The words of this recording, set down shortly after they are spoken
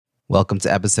Welcome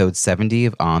to episode 70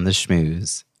 of On the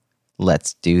Schmooze.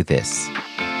 Let's do this.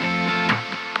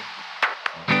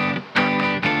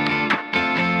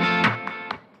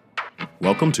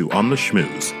 Welcome to On the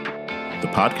Schmooze, the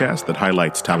podcast that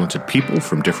highlights talented people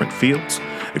from different fields,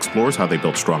 explores how they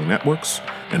built strong networks,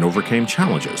 and overcame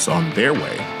challenges on their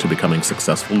way to becoming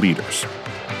successful leaders.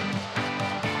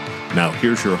 Now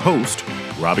here's your host,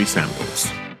 Robbie Samuels.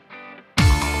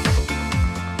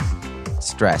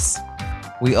 Stress.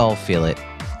 We all feel it,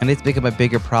 and it's become a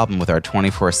bigger problem with our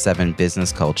 24/7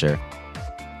 business culture.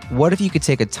 What if you could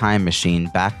take a time machine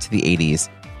back to the 80s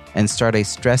and start a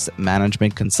stress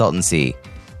management consultancy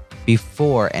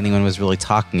before anyone was really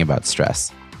talking about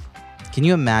stress? Can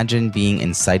you imagine being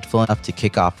insightful enough to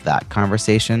kick off that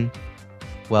conversation?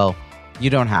 Well,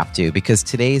 you don't have to, because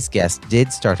today's guest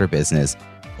did start her business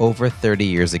over 30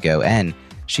 years ago, and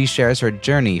she shares her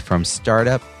journey from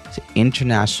startup to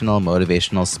international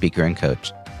motivational speaker and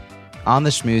coach. On the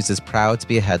Schmooze is proud to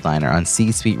be a headliner on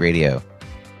C-Suite Radio,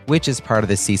 which is part of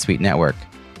the C-Suite Network,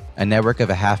 a network of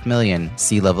 500,000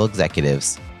 C-level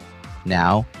executives.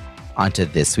 Now, onto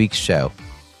this week's show.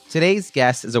 Today's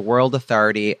guest is a world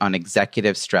authority on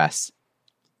executive stress.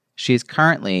 She is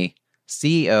currently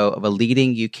CEO of a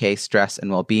leading UK stress and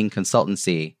well-being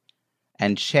consultancy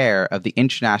and chair of the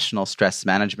International Stress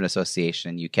Management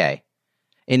Association in UK.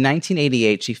 In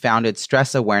 1988, she founded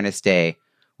Stress Awareness Day,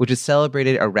 which is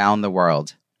celebrated around the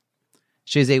world.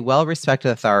 She is a well-respected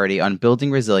authority on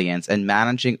building resilience and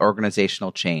managing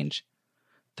organizational change.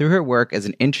 Through her work as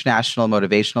an international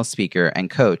motivational speaker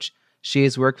and coach, she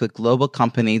has worked with global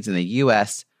companies in the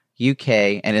US,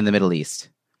 UK, and in the Middle East.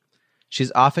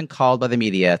 She's often called by the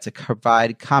media to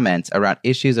provide comments around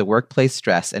issues of workplace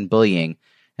stress and bullying, and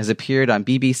has appeared on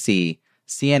BBC,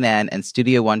 CNN, and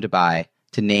Studio One Dubai,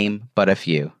 to name but a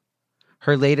few.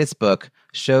 Her latest book,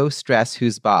 Show Stress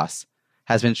Who's Boss,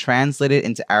 has been translated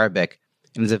into Arabic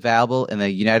and is available in the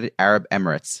United Arab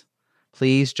Emirates.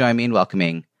 Please join me in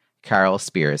welcoming Carole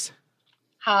Spiers.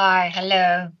 Hi,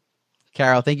 hello.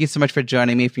 Carole, thank you so much for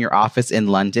joining me from your office in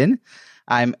London.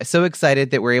 I'm so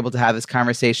excited that we're able to have this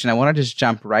conversation. I want to just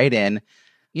jump right in.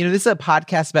 You know, this is a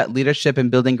podcast about leadership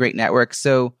and building great networks.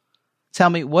 So tell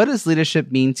me, what does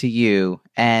leadership mean to you?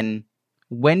 And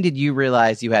when did you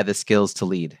realize you had the skills to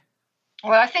lead?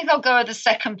 Well, I think I'll go with the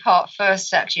second part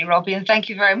first, actually, Robbie, and thank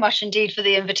you very much indeed for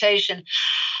the invitation.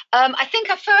 I think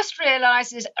I first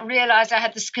realized I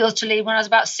had the skills to lead when I was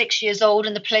about 6 years old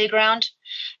in the playground.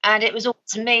 And it was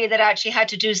always me that actually had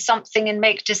to do something and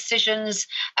make decisions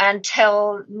and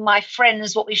tell my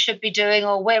friends what we should be doing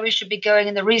or where we should be going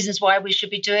and the reasons why we should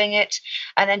be doing it,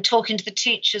 and then talking to the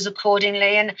teachers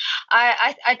accordingly. And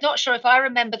I'm not sure if I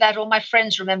remember that or my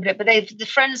friends remember it, but the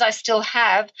friends I still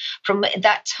have from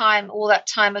that time, all that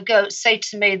time ago, say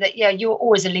to me that, yeah, you were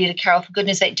always a leader, Carole, for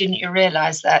goodness sake, didn't you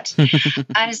realize that?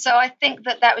 And so I think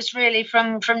that was really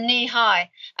from knee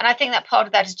high. And I think that part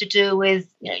of that is to do with,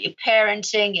 you know, your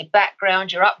parenting, your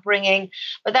background, your upbringing,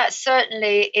 but that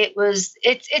certainly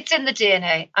it's in the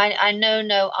DNA. I know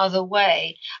no other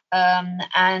way.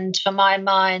 And for my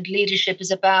mind, leadership is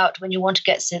about when you want to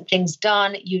get some things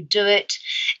done, you do it.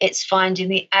 It's finding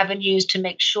the avenues to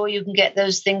make sure you can get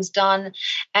those things done.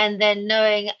 And then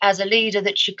knowing as a leader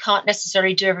that you can't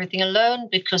necessarily do everything alone,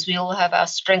 because we all have our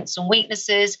strengths and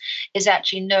weaknesses, is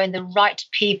actually knowing the right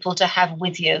people to have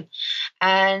with you.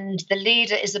 And the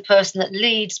leader is the person that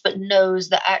leads, but knows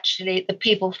that actually the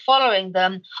people following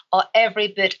them are every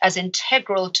bit as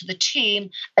integral to the team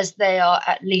as they are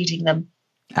at leading them.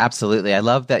 Absolutely. I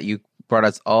love that you brought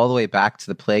us all the way back to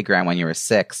the playground when you were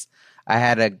 6. I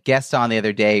had a guest on the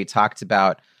other day who talked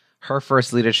about her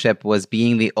first leadership was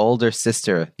being the older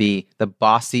sister, the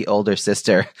bossy older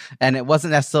sister. And it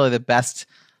wasn't necessarily the best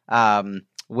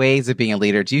ways of being a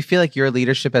leader. Do you feel like your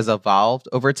leadership has evolved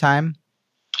over time?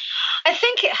 I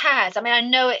think it has. I mean, I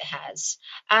know it has.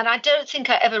 And I don't think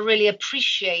I ever really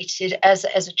appreciated as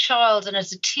a child and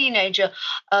as a teenager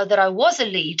that I was a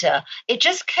leader. It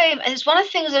just came, and it's one of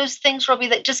those things, Robbie,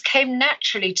 that just came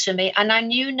naturally to me, and I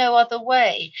knew no other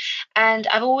way. And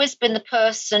I've always been the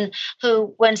person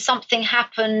who, when something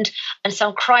happened and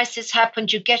some crisis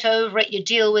happened, you get over it, you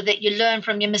deal with it, you learn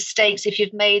from your mistakes if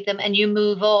you've made them, and you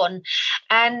move on.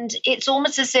 And it's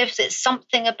almost as if it's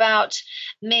something about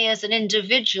me as an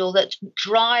individual that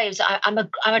drives. I'm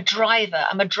a driver.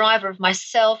 I'm a driver of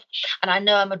myself, and I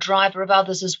know I'm a driver of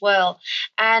others as well.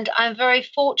 And I'm very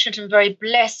fortunate and very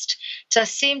blessed to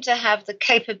seem to have the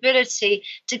capability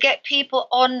to get people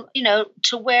on,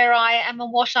 to where I am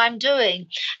and what I'm doing,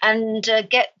 and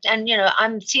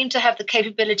I seem to have the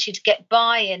capability to get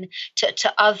buy-in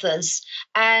to others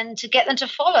and to get them to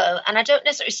follow. And I don't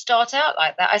necessarily start out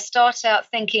like that. I start out about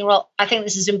thinking, well, I think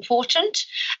this is important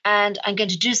and I'm going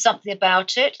to do something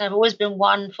about it. And I've always been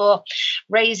one for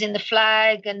raising the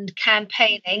flag and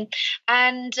campaigning.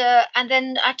 And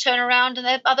then I turn around and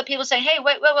there are other people saying, hey,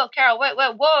 wait,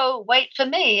 Carole, wait for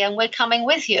me. And we're coming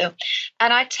with you.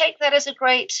 And I take that as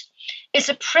it's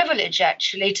a privilege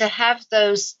actually to have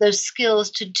those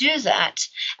skills to do that.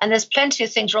 And there's plenty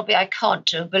of things, Robbie, I can't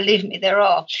do. Believe me, there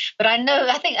are. But I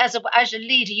think as a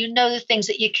leader, you know the things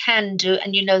that you can do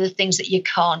and you know the things that you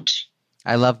can't.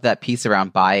 I love that piece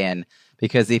around buy-in,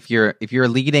 because if you're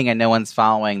leading and no one's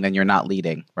following, then you're not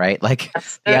leading, right? Like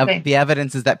the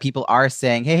evidence is that people are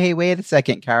saying, hey, wait a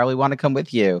second, Carole, we want to come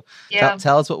with you. Yeah.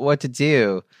 Tell us what to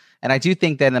do. And I do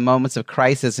think that in the moments of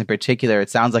crisis in particular, it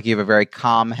sounds like you have a very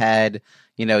calm head.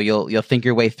 You know, you'll think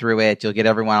your way through it. You'll get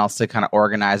everyone else to kind of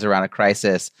organize around a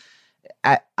crisis.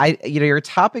 Your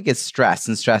topic is stress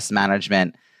and stress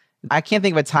management. I can't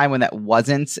think of a time when that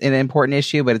wasn't an important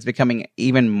issue, but it's becoming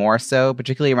even more so,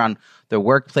 particularly around the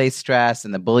workplace stress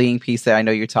and the bullying piece that I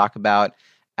know you talk about.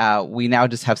 We now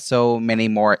just have so many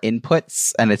more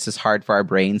inputs, and it's just hard for our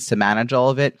brains to manage all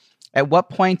of it. At what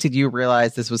point did you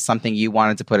realize this was something you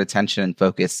wanted to put attention and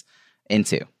focus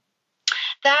into?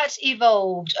 That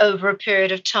evolved over a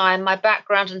period of time. My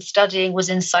background in studying was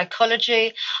in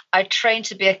psychology. I trained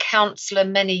to be a counselor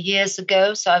many years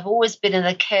ago, so I've always been in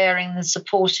the caring and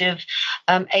supportive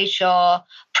HR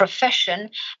profession.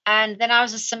 And then I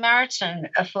was a Samaritan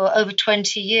for over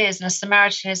 20 years, and a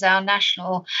Samaritan is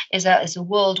a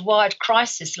worldwide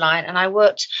crisis line. And I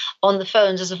worked on the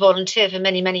phones as a volunteer for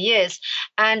many, many years.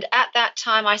 And at that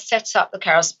time, I set up the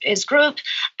Carole Spiers group,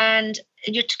 and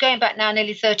you're going back now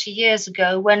nearly 30 years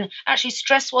ago, when actually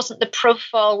stress wasn't the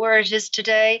profile where it is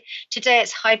today. Today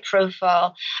it's high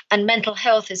profile, and mental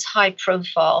health is high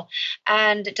profile.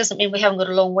 And it doesn't mean we haven't got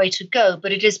a long way to go,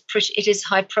 but it is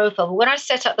high profile. But when I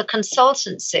set up the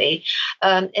consultancy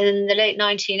in the late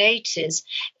 1980s,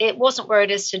 it wasn't where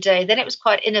it is today. Then it was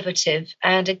quite innovative.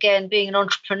 And again, being an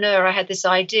entrepreneur, I had this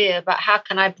idea about how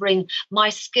can I bring my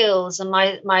skills and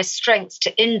my strengths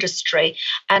to industry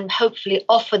and hopefully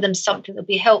offer them something that would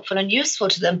be helpful and useful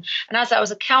to them. And as I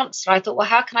was a counsellor, I thought, well,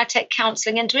 how can I take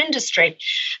counselling into industry?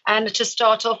 And to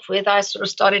start off with, I sort of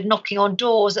started knocking on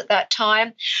doors at that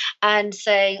time and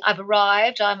saying, I've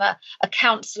arrived, I'm a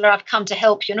counsellor, I've come to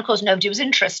help you. And of course, nobody was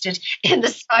interested in the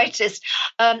slightest.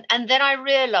 And then I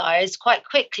realised quite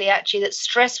quickly, actually, that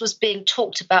stress was being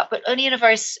talked about, but only in a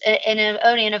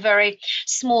very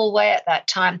small way at that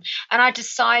time. And I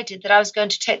decided that I was going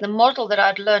to take the model that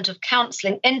I'd learned of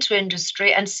counselling into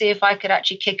industry and see if I could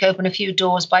actually kick open a few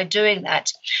doors by doing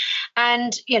that.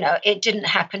 And, it didn't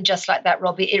happen just like that,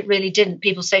 Robbie. It really didn't.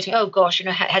 People say to me, oh, gosh,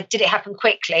 did it happen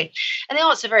quickly? And the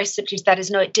answer very simply to that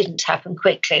is no, it didn't happen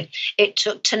quickly. It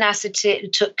took tenacity,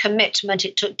 it took commitment,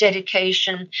 it took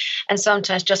dedication, and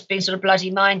sometimes just being sort of bloody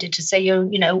minded to say,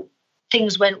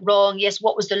 things went wrong. Yes,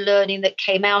 what was the learning that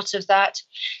came out of that?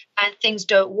 And things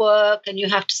don't work and you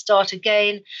have to start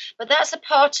again. But that's a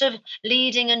part of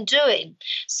leading and doing.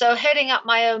 So heading up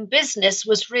my own business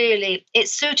it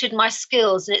suited my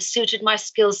skills and it suited my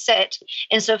skill set,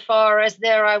 insofar as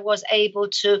there I was able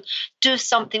to do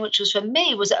something which was, for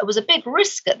me, was a big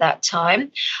risk at that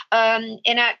time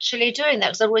in actually doing that,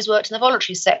 because I always worked in the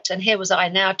voluntary sector. And here was I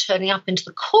now turning up into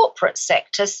the corporate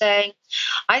sector saying,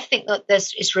 I think that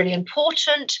this is really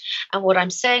important, and what I'm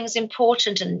saying is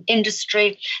important in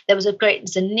industry. There was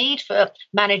a need for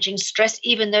managing stress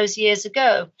even those years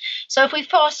ago. So if we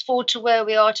fast forward to where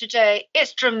we are today,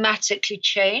 it's dramatically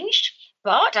changed.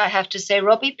 But I have to say,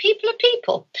 Robbie, people are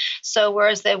people. So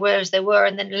whereas they were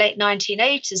in the late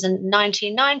 1980s and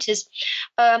 1990s,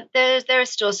 there is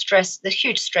still stress. There's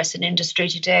huge stress in industry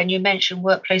today. And you mentioned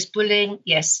workplace bullying.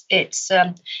 Yes, it's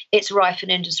rife in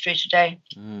industry today.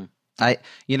 What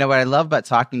I love about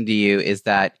talking to you is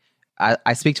that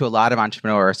I speak to a lot of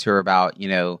entrepreneurs who are about,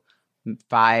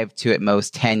 5 to at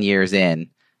most 10 years in,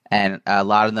 and a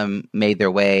lot of them made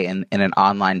their way in an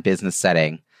online business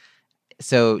setting.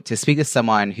 So to speak to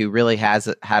someone who really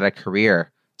has had a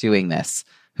career doing this,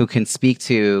 who can speak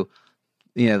to,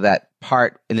 that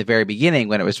part in the very beginning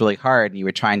when it was really hard and you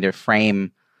were trying to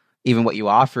frame even what you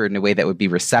offered in a way that would be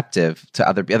receptive to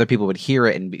other people would hear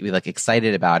it and be like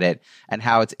excited about it, and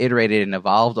how it's iterated and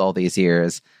evolved all these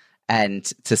years. And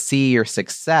to see your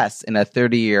success in a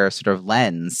 30-year sort of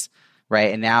lens,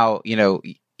 right? And now,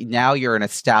 now you're an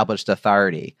established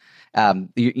authority.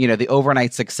 The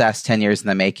overnight success 10 years in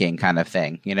the making kind of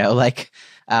thing,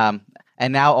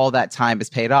 and now all that time has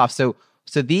paid off. So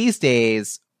these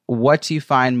days, what do you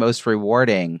find most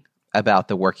rewarding about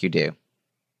the work you do?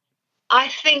 I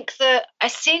think that I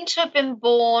seem to have been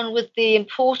born with the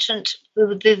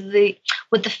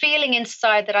with the feeling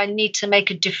inside that I need to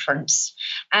make a difference,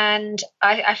 and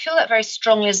I feel that very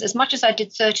strongly. As much as I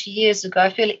did 30 years ago, I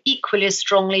feel it equally as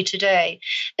strongly today.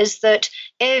 Is that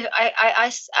if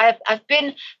I've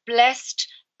been blessed.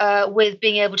 With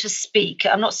being able to speak.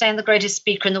 I'm not saying the greatest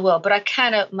speaker in the world, but I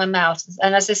can open my mouth.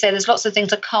 And as I say, there's lots of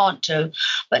things I can't do.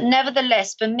 But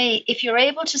nevertheless, for me, if you're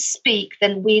able to speak,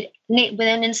 then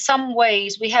then in some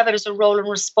ways we have it as a role and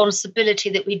responsibility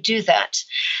that we do that.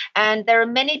 And there are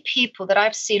many people that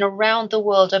I've seen around the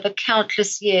world over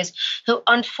countless years who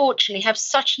unfortunately have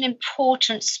such an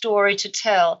important story to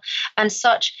tell and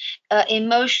such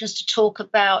emotions to talk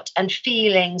about and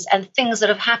feelings and things that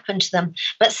have happened to them.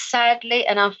 But sadly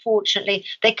and unfortunately,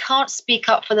 they can't speak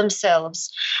up for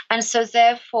themselves. And so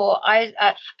therefore,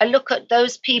 I look at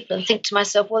those people and think to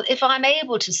myself, well, if I'm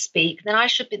able to speak, then I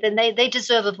should be, then they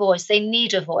deserve a voice. They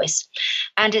need a voice.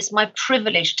 And it's my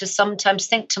privilege to sometimes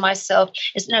think to myself,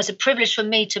 it's a privilege for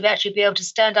me to actually be able to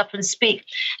stand up and speak.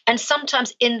 And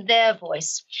sometimes in their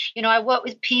voice. I work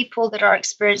with people that are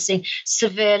experiencing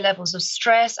severe levels of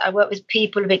stress. I work with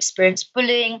people who've experienced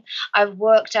bullying. I've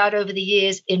worked out over the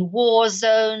years in war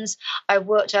zones. I've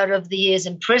worked out over the years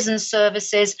in prison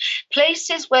services,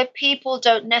 places where people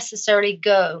don't necessarily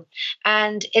go.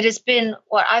 And it has been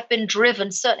I've been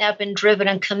driven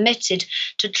and committed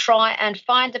to try and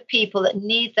find the people that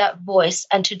need that voice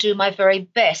and to do my very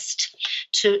best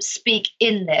to speak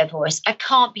in their voice. I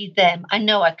can't be them. I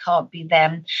know I can't be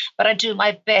them, but I do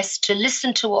my best to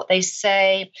listen to what they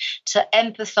say, to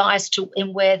empathize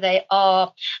in where they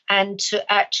are, and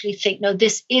to actually think, no,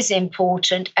 this is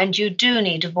important and you do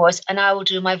need a voice, and I will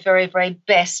do my very, very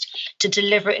best to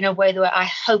deliver it in a way that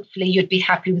hopefully you'd be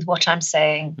happy with what I'm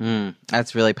saying.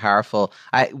 That's really powerful.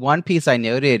 One piece I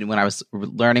noted when I was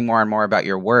learning more and more about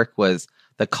your work was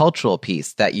the cultural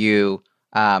piece that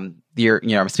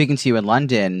I'm speaking to you in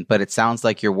London, but it sounds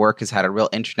like your work has had a real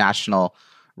international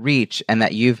reach and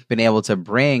that you've been able to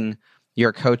bring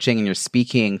your coaching and your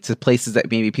speaking to places that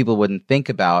maybe people wouldn't think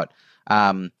about,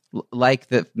 like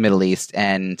the Middle East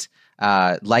and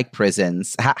like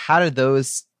prisons. How do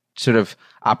those sort of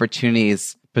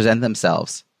opportunities present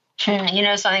themselves?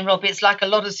 Something, Robbie, it's like a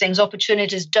lot of things.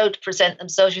 Opportunities don't present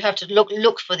themselves. You have to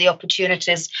look for the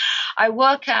opportunities. I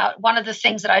work out, one of the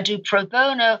things that I do pro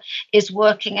bono is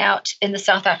working out in the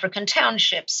South African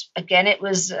townships. Again, it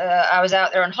was, I was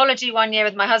out there on holiday one year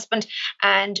with my husband,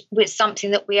 and it's something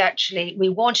that we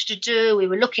wanted to do. We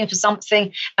were looking for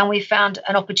something and we found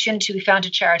an opportunity. We found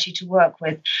a charity to work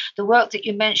with. The work that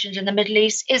you mentioned in the Middle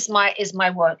East is my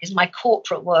work, is my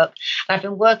corporate work. And I've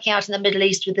been working out in the Middle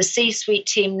East with the C-suite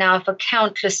team now for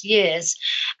countless years.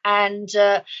 And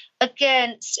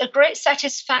again, a great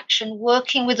satisfaction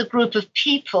working with a group of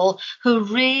people who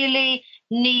really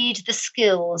need the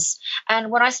skills. And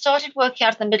when I started working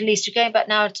out in the Middle East, you're going back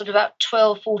now sort of about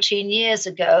 12, 14 years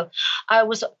ago,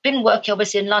 been working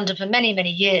obviously in London for many,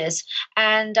 many years.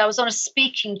 And I was on a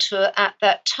speaking tour at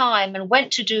that time and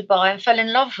went to Dubai and fell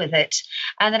in love with it.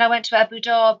 And then I went to Abu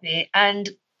Dhabi, and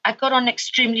I got on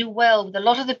extremely well with a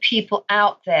lot of the people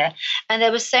out there. And they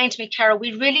were saying to me, Carole,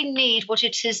 we really need what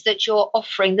it is that you're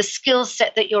offering, the skill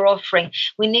set that you're offering.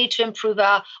 We need to improve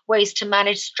our ways to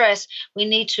manage stress. We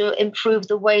need to improve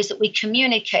the ways that we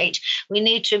communicate. We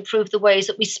need to improve the ways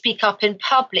that we speak up in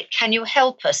public. Can you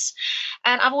help us?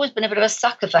 And I've always been a bit of a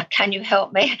sucker for, can you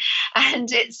help me? And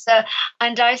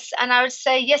I would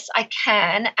say, yes, I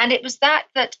can. And it was that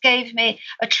gave me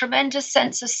a tremendous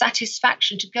sense of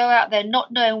satisfaction to go out there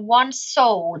not knowing one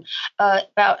soul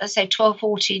about, let's say, 12,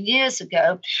 14 years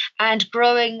ago, and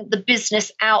growing the business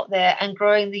out there and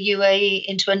growing the UAE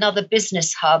into another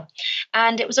business hub.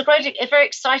 And it was a very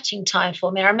exciting time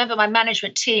for me. I remember my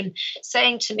management team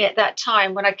saying to me at that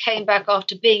time when I came back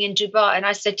after being in Dubai, and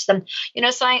I said to them,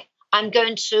 I'm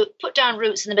going to put down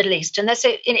roots in the Middle East. And they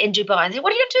say in Dubai, and they say,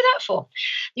 what are you going to do that for?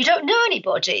 You don't know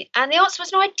anybody. And the answer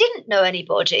was, no, I didn't know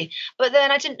anybody. But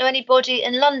then I didn't know anybody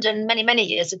in London many, many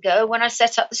years ago when I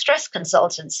set up the stress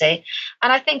consultancy.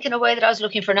 And I think in a way that I was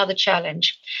looking for another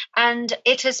challenge. And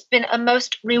it has been a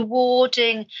most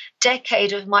rewarding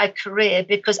decade of my career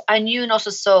because I knew not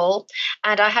a soul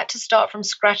and I had to start from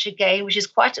scratch again, which is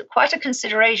quite a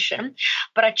consideration.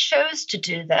 But I chose to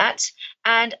do that.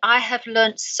 And I have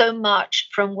learned so much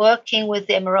from working with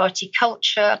the Emirati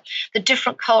culture, the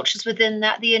different cultures within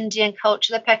that, the Indian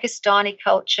culture, the Pakistani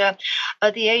culture,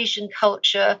 the Asian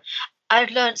culture. I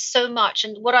learned so much.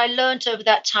 And what I learned over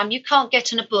that time, you can't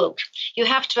get in a book. You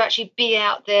have to actually be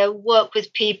out there, work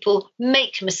with people,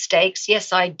 make mistakes.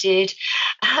 Yes, I did.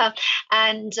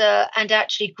 And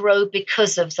actually grow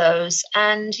because of those.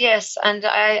 And yes, and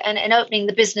in opening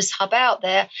the business hub out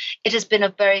there, it has been a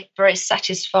very, very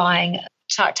satisfying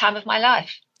time of my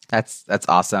life. That's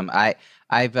awesome.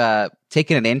 I've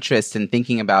taken an interest in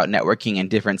thinking about networking in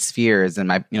different spheres, and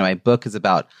my book is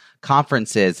about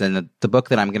conferences, and the book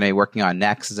that I'm going to be working on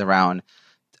next is around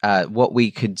what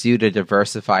we could do to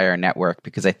diversify our network,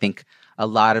 because I think a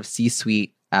lot of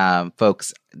C-suite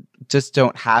folks just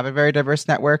don't have a very diverse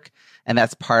network, and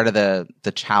that's part of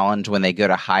the challenge when they go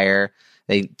to hire.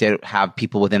 They don't have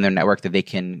people within their network that they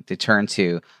can turn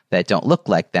to that don't look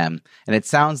like them. And it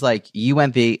sounds like you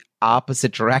went the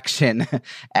opposite direction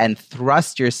and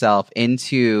thrust yourself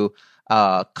into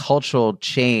cultural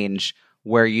change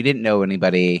where you didn't know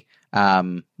anybody,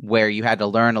 where you had to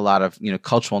learn a lot of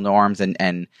cultural norms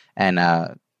and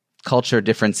culture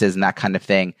differences and that kind of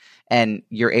thing. And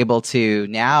you're able to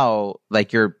now,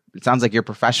 it sounds like your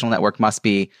professional network must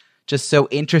be just so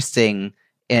interesting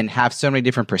and have so many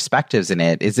different perspectives in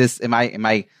it. Am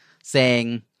I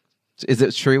saying, is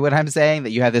it true what I'm saying,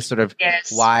 that you have this sort of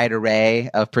wide array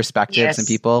of perspectives and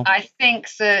people? I think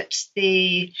that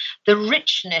the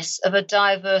richness of a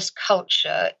diverse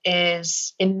culture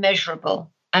is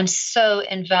immeasurable and so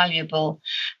invaluable.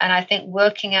 And I think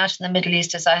working out in the Middle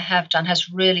East as I have done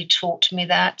has really taught me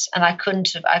that. And I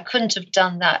couldn't have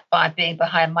done that by being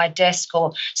behind my desk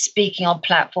or speaking on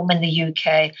platform in the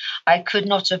UK. I could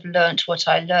not have learnt what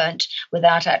I learnt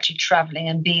without actually traveling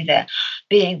and being there.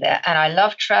 And I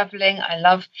love traveling. I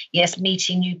love,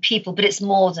 meeting new people, but it's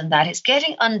more than that. It's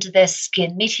getting under their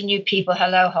skin, meeting new people.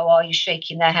 Hello, how are you?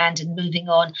 Shaking their hand and moving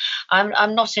on.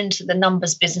 I'm not into the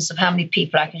numbers business of how many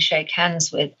people I can shake hands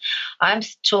with. I'm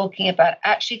talking about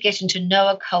actually getting to know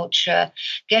a culture,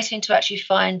 getting to actually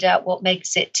find out what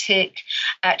makes it tick,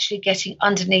 actually getting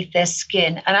underneath their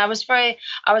skin. And I was very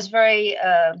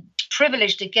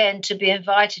privileged again to be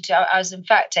invited to. I was in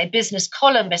fact a business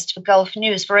columnist for Gulf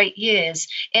News for 8 years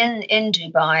in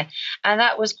Dubai, and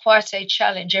that was quite a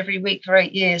challenge every week for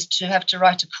 8 years to have to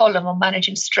write a column on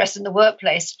managing stress in the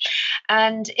workplace.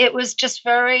 And it was just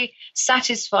very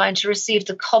satisfying to receive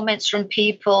the comments from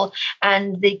people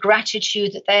and the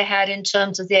gratitude that they had in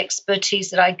terms of the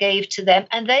expertise that I gave to them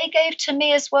and they gave to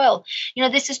me as well.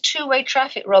 This is two-way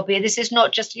traffic, Robbie. This is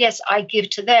not just, yes, I give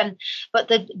to them, but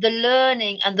the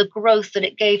learning and the growth that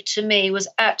it gave to me was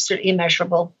absolutely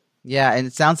immeasurable. Yeah, and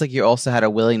it sounds like you also had a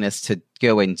willingness to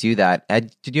go and do that.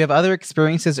 Did you have other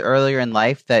experiences earlier in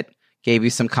life that gave you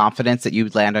some confidence that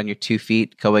you'd land on your 2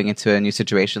 feet going into a new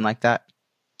situation like that?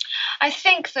 I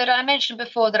think that I mentioned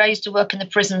before that I used to work in the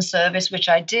prison service, which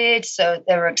I did. So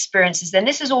there were experiences then.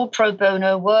 This is all pro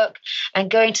bono work and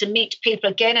going to meet people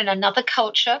again in another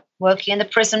culture. Working in the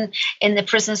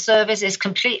prison service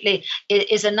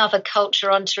is another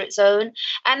culture unto its own.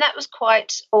 And that was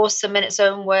quite awesome in its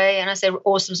own way. And I say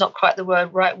awesome is not quite the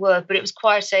right word, but it was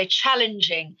quite a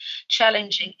challenging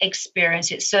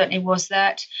experience. It certainly was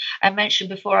that. I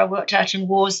mentioned before I worked out in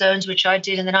war zones, which I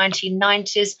did in the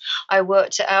 1990s. I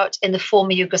worked out in the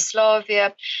former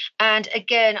Yugoslavia. And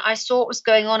again, I saw what was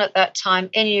going on at that time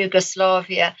in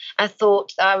Yugoslavia and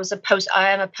thought I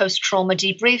am a post-trauma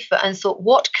debriefer and thought,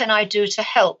 what can I do to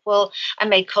help? Well, I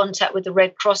made contact with the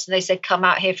Red Cross and they said, come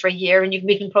out here for a year and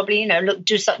we can probably,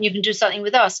 do something. You can do something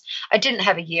with us. I didn't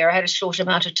have a year. I had a short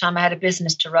amount of time. I had a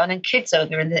business to run and kids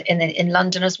over in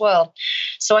London as well.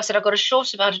 So I said, I've got a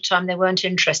short amount of time. They weren't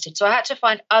interested. So I had to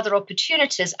find other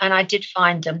opportunities and I did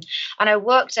find them. And I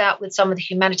worked out with some of the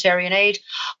humanitarian aid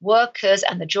workers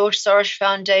and the George Soros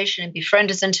Foundation and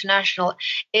Befrienders International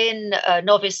in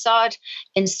Novi Sad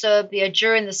in Serbia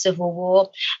during the Civil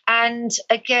War. And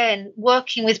again,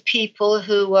 working with people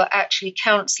who were actually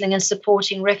counseling and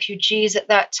supporting refugees at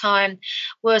that time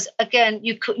was, again,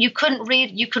 you can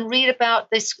read about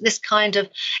this kind of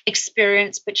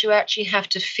experience, but you actually have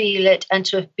to feel it and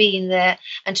to have been there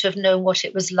and to have known what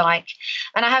it was like.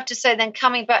 And I have to say, then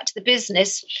coming back to the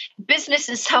business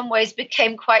in some ways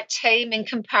became quite tame in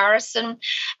comparison.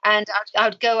 And I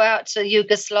would go out to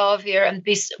Yugoslavia and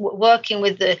be working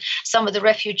with some of the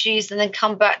refugees and then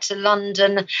come back to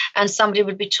London and somebody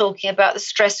would be talking about the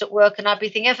stress at work, and I'd be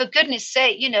thinking, oh, for goodness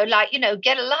sake,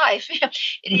 get a life.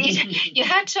 You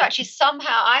had to actually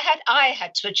somehow, I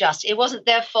had to adjust. It wasn't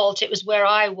their fault. It was where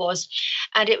I was.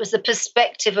 And it was the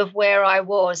perspective of where I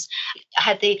was. I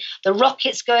had the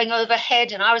rockets going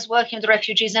overhead, and I was working with the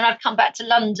refugees, and I'd come back to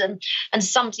London, and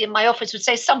somebody in my office would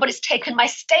say, somebody's taken my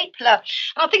stapler.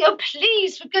 And I'll think, oh,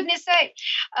 please, for goodness sake.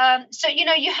 So,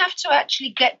 you have to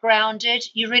actually get grounded.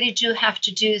 You really do have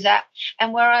to do that.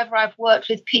 And wherever I've worked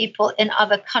with people in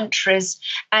other countries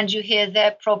and you hear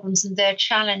their problems and their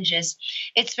challenges,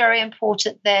 it's very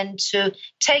important then to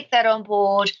take that on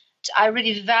board. I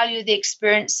really value the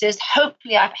experiences.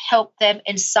 Hopefully I've helped them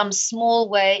in some small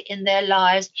way in their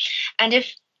lives. And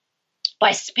if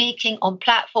by speaking on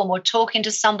platform or talking to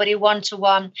somebody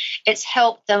one-to-one, it's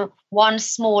helped them one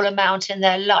small amount in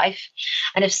their life.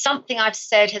 And if something I've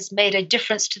said has made a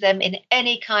difference to them in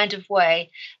any kind of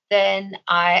way, then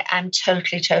I am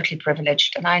totally, totally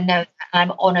privileged. And I know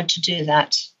I'm honored to do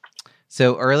that.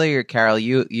 So earlier, Carole,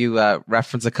 you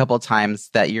referenced a couple of times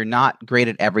that you're not great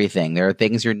at everything. There are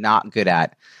things you're not good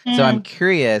at. So I'm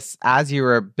curious, as you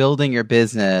were building your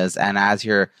business and as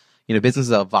your business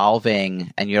is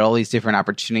evolving and you had all these different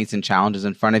opportunities and challenges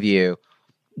in front of you,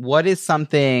 what is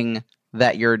something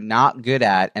that you're not good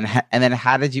at, and then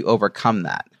how did you overcome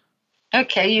that?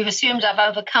 Okay, you've assumed I've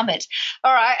overcome it.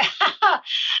 All right.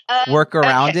 Work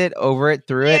around it, over it,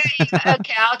 through it.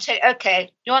 Okay, I'll tell you.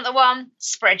 Okay, you want the one?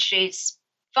 Spreadsheets,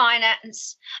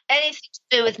 finance, anything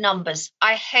to do with numbers.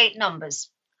 I hate numbers.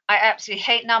 I absolutely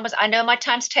hate numbers. I know my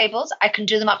times tables. I can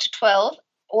do them up to 12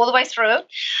 all the way through.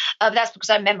 But that's because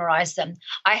I memorize them.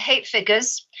 I hate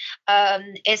figures.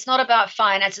 It's not about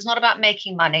finance. It's not about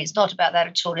making money. It's not about that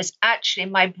at all. It's actually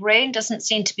my brain doesn't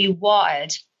seem to be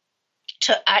wired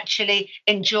to actually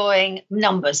enjoying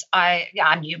numbers. I'm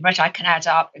numerate, I can add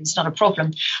up, it's not a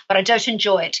problem, but I don't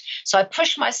enjoy it. So I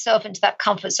push myself into that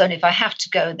comfort zone if I have to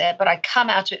go there, but I come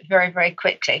out of it very, very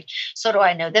quickly. So do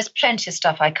I know there's plenty of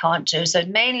stuff I can't do. So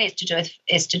mainly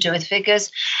it's to do with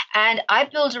figures, and I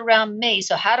build around me.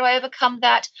 So how do I overcome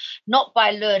that? Not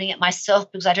by learning it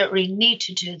myself, because I don't really need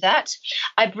to do that.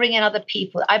 I bring in other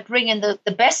people. I bring in the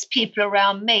best people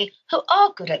around me who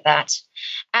are good at that.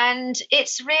 And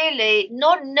it's really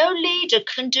no leader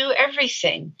can do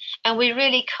everything, and we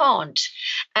really can't.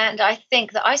 And I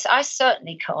think that I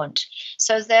certainly can't.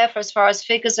 So therefore, as far as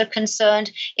figures are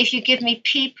concerned, if you give me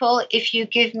people, if you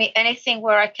give me anything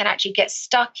where I can actually get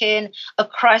stuck in a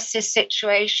crisis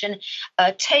situation,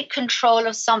 take control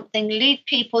of something, lead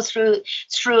people through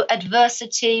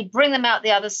adversity, bring them out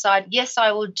the other side, yes,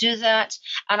 I will do that,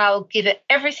 and I will give it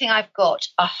everything I've got,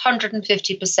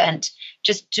 150%.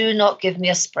 Just do not give me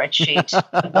a spreadsheet.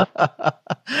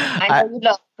 I know you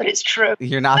love, but it's true.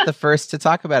 You're not the first to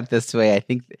talk about it this way. I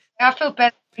think. I feel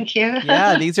better. Thank you.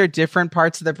 Yeah, these are different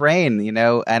parts of the brain,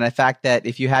 and the fact that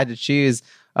if you had to choose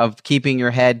of keeping your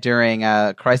head during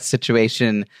a crisis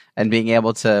situation and being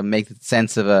able to make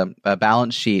sense of a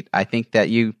balance sheet, I think that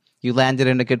you landed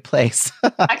in a good place.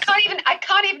 I can't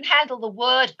even handle the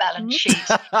word balance sheet. It's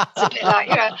a bit like,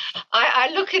 I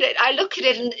look at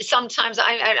it, and sometimes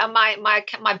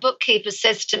my bookkeeper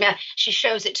says to me, she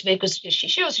shows it to me because she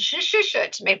shows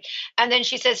it to me, and then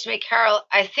she says to me, Carole,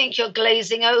 I think you're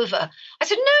glazing over. I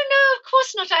said, no, of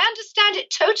course not. I understand it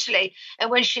totally.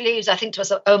 And when she leaves, I think to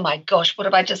myself, oh my gosh, what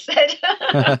have I just said?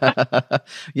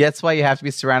 Yeah, that's why you have to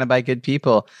be surrounded by good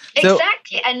people.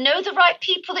 Exactly, and know the right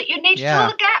people that you need to fill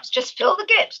the gaps. Just fill the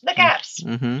gaps.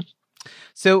 Mm-hmm.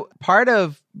 So part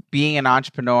of being an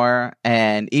entrepreneur,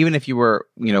 and even if you were,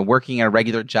 working at a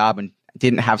regular job and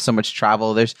didn't have so much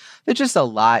travel, there's just a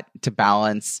lot to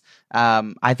balance.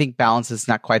 I think balance is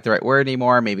not quite the right word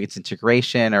anymore. Maybe it's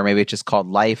integration, or maybe it's just called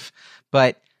life.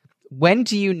 But when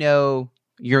do you know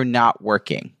you're not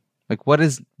working? Like, what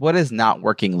does not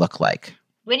working look like?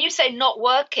 When you say not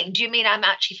working, do you mean I'm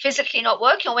actually physically not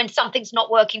working, or when something's not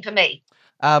working for me?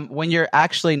 When you're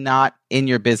actually not in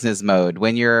your business mode,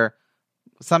 when you're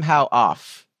somehow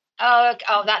off.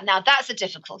 Now that's a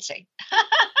difficulty.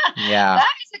 Yeah.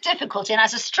 That is a difficulty. And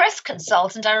as a stress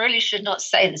consultant, I really should not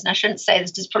say this, and I shouldn't say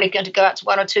this. It's probably going to go out to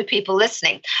one or two people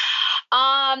listening.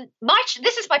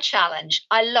 This is my challenge.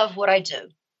 I love what I do.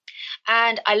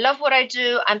 And I love what I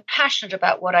do. I'm passionate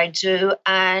about what I do.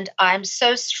 And I'm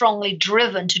so strongly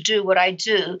driven to do what I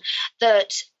do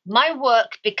that my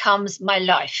work becomes my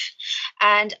life.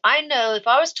 And I know if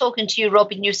I was talking to you,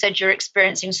 Robbie, and you said you're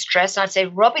experiencing stress, and I'd say,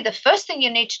 Robbie, the first thing you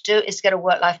need to do is get a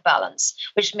work-life balance,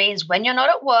 which means when you're not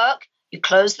at work, you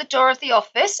close the door of the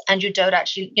office and you don't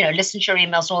actually, listen to your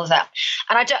emails and all of that.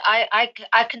 And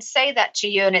I can say that to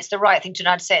you, and it's the right thing to do.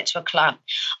 I'd say it to a client.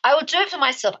 I will do it for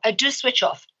myself. I do switch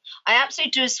off. I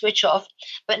absolutely do switch off,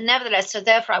 but nevertheless, so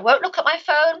therefore I won't look at my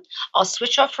phone. I'll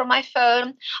switch off from my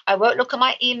phone. I won't look at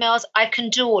my emails. I can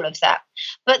do all of that.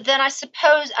 But then I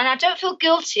suppose, and I don't feel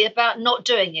guilty about not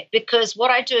doing it, because what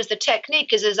I do is the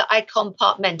technique is I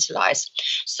compartmentalize.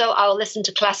 So I'll listen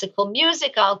to classical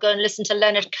music. I'll go and listen to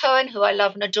Leonard Cohen, who I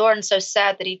love and adore, and so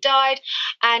sad that he died.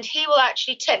 And he will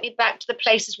actually take me back to the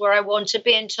places where I want to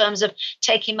be in terms of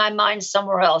taking my mind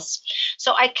somewhere else.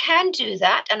 So I can do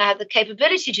that, and I have the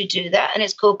capability to do that, and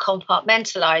it's called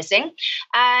compartmentalizing.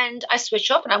 And I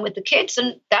switch off and I'm with the kids,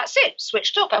 and that's it,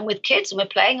 switched off. I'm with kids and we're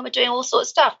playing and we're doing all sorts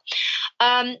of stuff.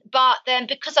 But then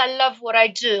because I love what I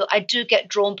do get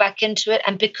drawn back into it.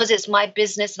 And because it's my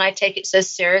business and I take it so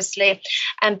seriously,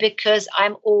 and because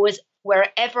I'm always,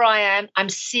 wherever I am, I'm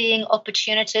seeing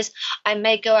opportunities. I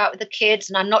may go out with the kids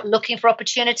and I'm not looking for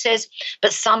opportunities,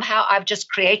 but somehow I've just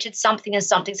created something and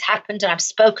something's happened and I've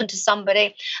spoken to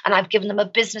somebody and I've given them a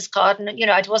business card. And,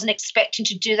 I wasn't expecting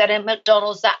to do that in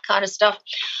McDonald's, that kind of stuff.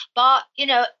 But,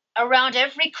 around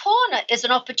every corner is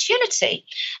an opportunity.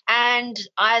 And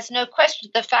there's no question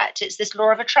of the fact it's this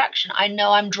law of attraction. I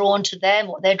know I'm drawn to them,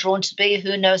 or they're drawn to me,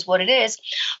 who knows what it is,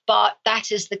 but that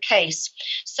is the case.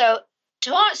 So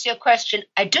to answer your question,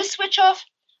 I do switch off.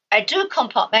 I do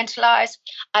compartmentalize.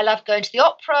 I love going to the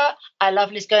opera. I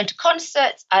love going to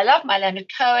concerts. I love my Leonard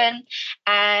Cohen.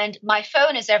 And my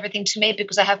phone is everything to me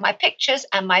because I have my pictures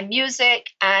and my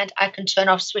music, and I can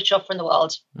switch off from the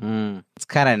world. It's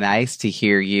kind of nice to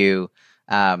hear you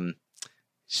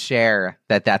share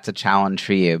that that's a challenge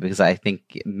for you, because I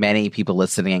think many people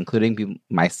listening, including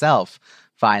myself,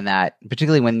 find that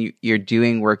particularly when you're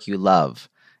doing work you love,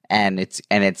 and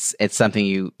it's something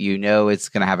you know it's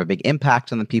going to have a big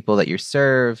impact on the people that you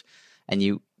serve, and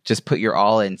you just put your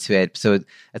all into it. So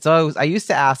it's always, I used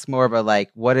to ask more about like,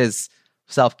 what does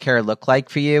self-care look like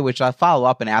for you, which I'll follow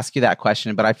up and ask you that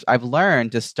question. But I've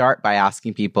learned to start by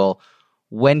asking people,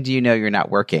 when do you know you're not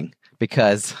working?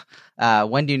 Because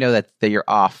when do you know that you're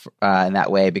off in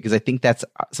that way? Because I think that's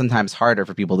sometimes harder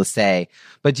for people to say.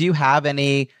 But do you have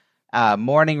any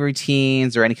morning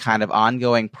routines or any kind of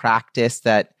ongoing practice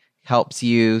that helps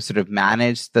you sort of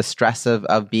manage the stress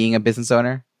of being a business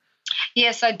owner?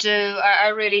 Yes, I do. I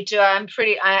really do. I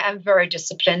am very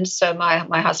disciplined. So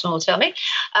my husband will tell me,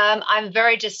 I'm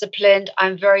very disciplined.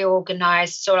 I'm very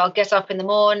organized. So I'll get up in the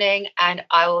morning and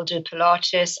I will do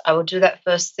Pilates. I will do that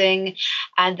first thing.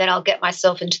 And then I'll get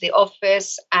myself into the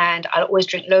office, and I'll always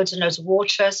drink loads and loads of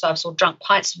water. So I've sort of drunk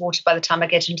pints of water by the time I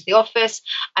get into the office.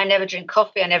 I never drink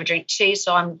coffee. I never drink tea.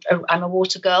 So I'm a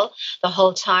water girl the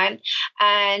whole time.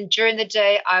 And during the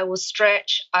day, I will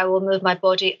stretch. I will move my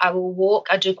body. I will walk.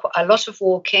 I do quite a lot of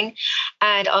walking,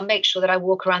 and I'll make sure that I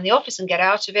walk around the office and get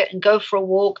out of it and go for a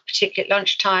walk, particularly at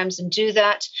lunch times, and do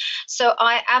that. So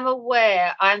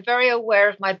I'm very aware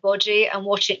of my body and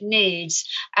what it needs.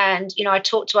 And, I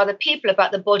talk to other people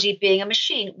about the body being a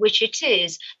machine, which it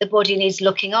is. The body needs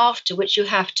looking after, which you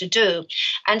have to do.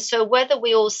 And so whether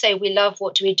we all say we love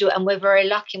what do we do, and we're very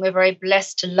lucky and we're very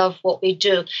blessed to love what we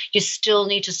do, you still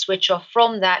need to switch off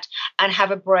from that and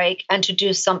have a break and to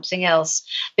do something else,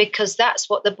 because that's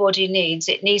what the body needs.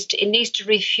 It needs to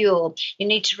refuel. You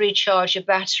need to recharge your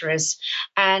batteries,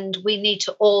 and we need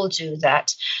to all do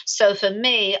that. So for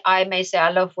me, I may say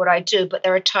I love what I do, but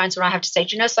there are times when I have to say,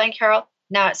 do you know something, Carole?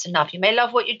 Now it's enough. You may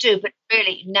love what you do, but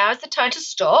really now is the time to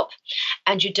stop,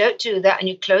 and you don't do that, and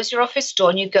you close your office door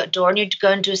and you go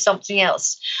and do something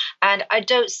else. And I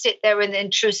don't sit there in the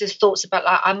intrusive thoughts about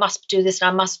like, I must do this and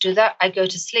I must do that. I go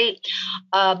to sleep.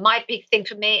 My big thing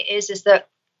for me is that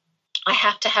I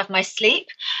have to have my sleep.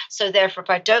 So therefore, if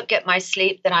I don't get my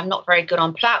sleep, then I'm not very good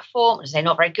on platform. I say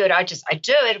not very good. I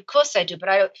do it. Of course I do, but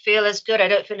I don't feel as good. I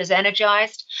don't feel as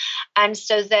energized. And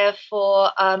so therefore,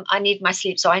 I need my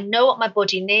sleep. So I know what my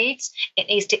body needs. It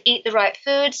needs to eat the right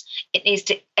foods. It needs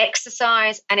to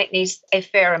exercise, and it needs a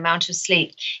fair amount of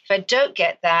sleep. If I don't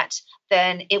get that,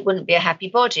 then it wouldn't be a happy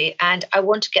body. And I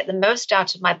want to get the most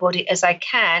out of my body as I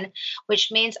can,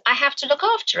 which means I have to look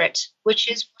after it,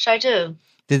 which is what I do.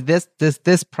 Did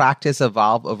this practice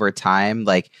evolve over time?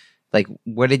 Like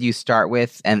what did you start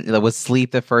with? And was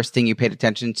sleep the first thing you paid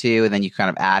attention to, and then you kind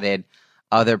of added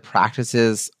other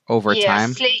practices over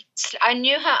time? Sleep. I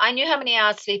knew how many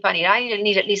hours sleep I need. I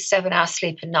need at least 7 hours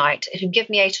sleep a night. If you give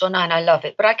me 8 or 9, I love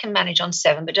it, but I can manage on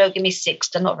 7. But don't give me 6;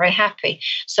 I'm not very happy.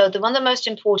 So one of the most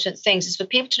important things is for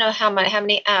people to know how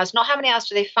many hours. Not how many hours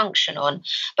do they function on,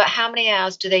 but how many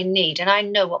hours do they need. And I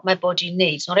know what my body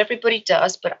needs. Not everybody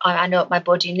does, but I know what my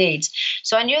body needs.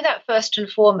 So I knew that first and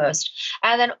foremost.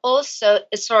 And then also,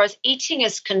 as far as eating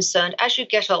is concerned, as you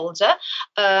get older,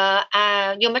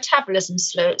 your metabolism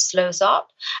slows up,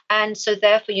 And so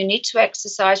therefore you need to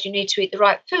exercise, you need to eat the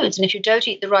right foods. And if you don't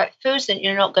eat the right foods, then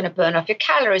you're not going to burn off your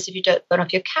calories. If you don't burn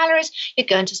off your calories, you're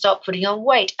going to start putting on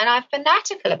weight. And I'm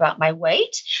fanatical about my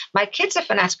weight. My kids are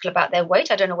fanatical about their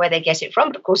weight. I don't know where they get it from,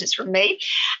 but of course it's from me.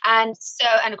 And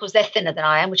of course they're thinner than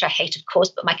I am, which I hate, of course,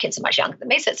 but my kids are much younger than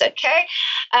me, so it's okay.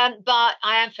 But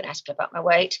I am fanatical about my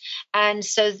weight. And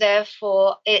so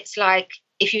therefore it's like,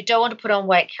 if you don't want to put on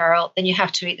weight, Carole, then you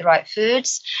have to eat the right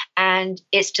foods. And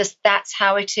it's just, that's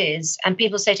how it is. And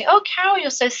people say to me, oh, Carole, you're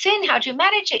so thin. How do you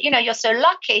manage it? You're so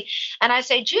lucky. And I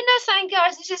say, do you know something,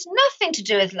 guys? This is nothing to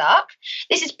do with luck.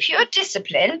 This is pure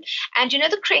discipline. And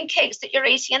the cream cakes that you're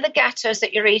eating and the gâteaux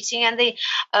that you're eating and the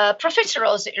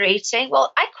profiteroles that you're eating,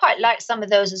 well, I quite like some of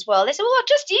those as well. They say, well,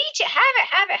 just eat it.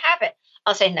 Have it.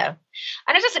 I'll say no.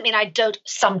 And it doesn't mean I don't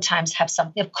sometimes have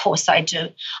something. Of course I do.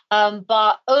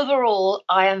 But overall,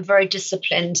 I am very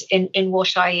disciplined in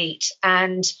what I eat.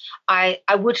 And I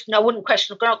wouldn't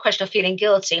question feeling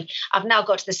guilty. I've now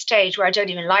got to the stage where I don't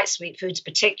even like sweet foods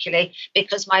particularly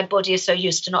because my body is so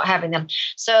used to not having them.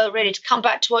 So really, to come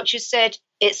back to what you said,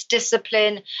 it's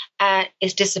discipline,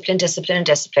 it's discipline.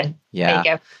 Yeah. There you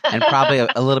go. And probably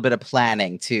a little bit of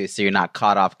planning too, so you're not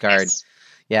caught off guard. Yes.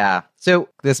 Yeah. So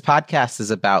this podcast is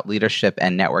about leadership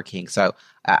and networking. So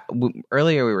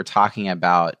earlier we were talking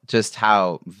about just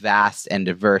how vast and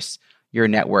diverse your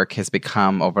network has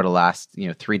become over the last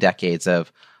 3 decades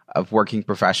of working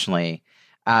professionally.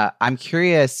 I'm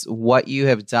curious what you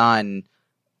have done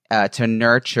to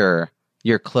nurture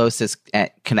your closest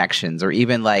connections, or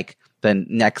even like the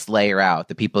next layer out,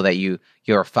 the people that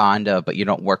you're fond of but you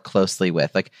don't work closely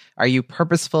with. Like, are you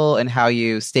purposeful in how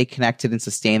you stay connected and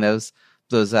sustain those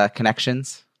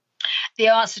connections? The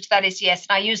answer to that is yes.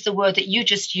 And I use the word that you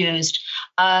just used.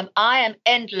 I am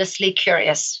endlessly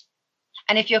curious.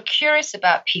 And if you're curious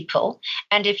about people,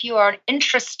 and if you are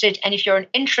interested, and if you're an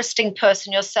interesting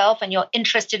person yourself and you're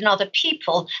interested in other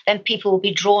people, then people will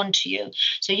be drawn to you.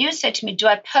 So you said to me, do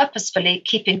I purposefully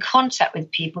keep in contact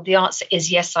with people? The answer is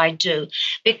yes, I do.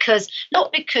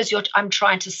 Not because I'm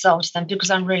trying to sell to them,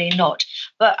 because I'm really not.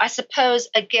 But I suppose,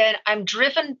 again, I'm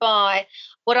driven by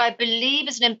what I believe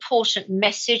is an important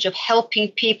message of helping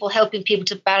people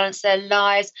to balance their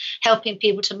lives, helping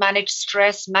people to manage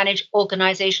stress, manage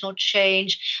organizational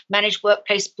change, manage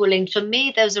workplace bullying. For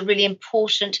me, those are really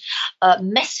important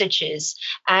messages.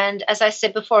 And as I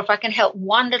said before, if I can help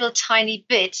one little tiny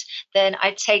bit, then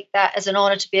I take that as an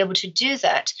honor to be able to do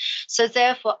that. So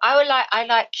therefore, I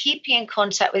like keeping in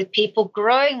contact with people,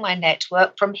 growing my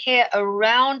network from here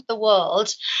around the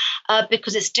world,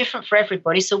 because it's different for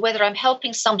everybody. So whether I'm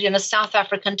helping somebody in a South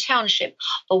African township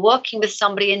or working with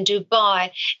somebody in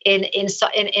Dubai in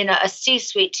a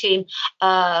C-suite team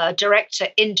director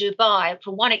in Dubai,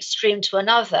 from one extreme to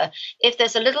another, if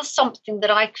there's a little something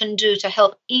that I can do to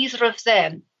help either of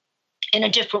them in a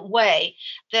different way,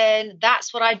 then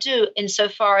that's what I do,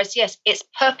 insofar as, yes, it's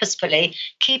purposefully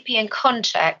keeping in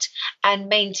contact and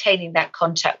maintaining that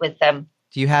contact with them.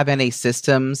 Do you have any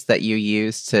systems that you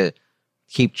use to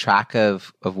keep track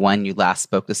of when you last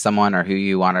spoke to someone or who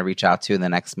you want to reach out to in the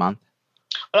next month?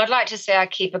 Well, I'd like to say I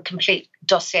keep a complete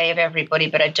dossier of everybody,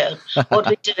 but I don't. What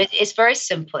we do is very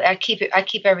simple. I keep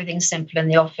everything simple in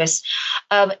the office.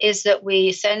 Is that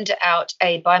we send out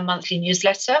a bi-monthly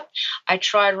newsletter. I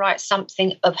try and write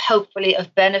something of hopefully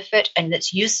of benefit and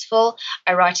that's useful.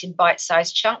 I write in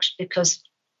bite-sized chunks because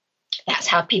that's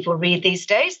how people read these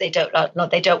days. They don't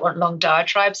want long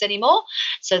diatribes anymore.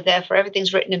 So therefore,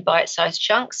 everything's written in bite-sized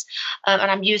chunks. And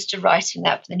I'm used to writing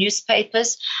that for the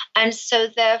newspapers. And so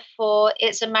therefore,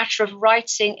 it's a matter of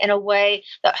writing in a way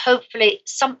that hopefully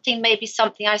maybe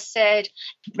something I said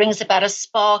brings about a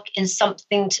spark in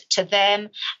something to them.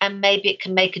 And maybe it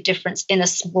can make a difference in a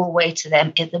small way to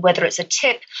them, whether it's a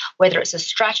tip, whether it's a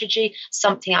strategy,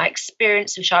 something I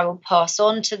experienced, which I will pass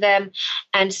on to them.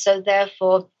 And so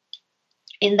therefore,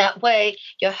 in that way,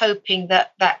 you're hoping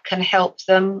that can help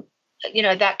them,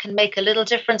 that can make a little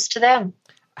difference to them.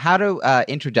 How do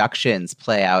introductions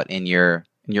play out in your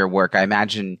work? I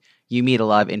imagine you meet a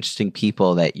lot of interesting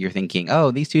people that you're thinking, oh,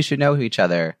 these two should know each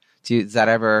other. Does that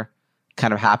ever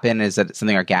kind of happen? Is that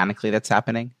something organically that's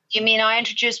happening? You mean I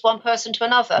introduce one person to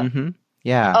another? Mm-hmm.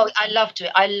 Yeah. Oh, I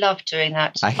love doing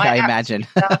that. I imagine.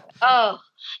 Oh,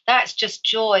 that's just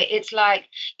joy. It's like,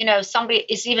 somebody,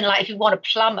 it's even like if you want a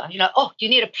plumber, oh, you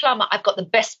need a plumber. I've got the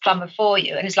best plumber for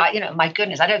you. And it's like, my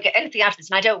goodness, I don't get anything out of this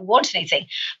and I don't want anything.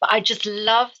 But I just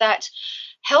love that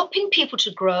helping people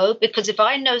to grow. Because if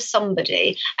I know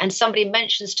somebody and somebody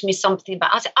mentions to me something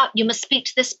about, I say, oh, you must speak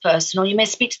to this person, or you may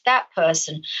speak to that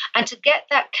person. And to get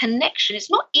that connection,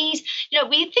 it's not easy.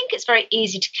 We think it's very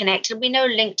easy to connect, and we know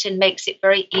LinkedIn makes it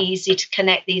very easy to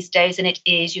connect these days, and it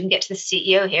is. You can get to the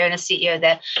CEO here and a CEO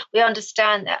there. We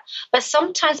understand that. But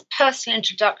sometimes personal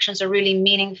introductions are really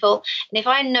meaningful. And if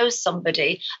I know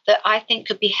somebody that I think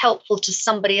could be helpful to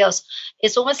somebody else,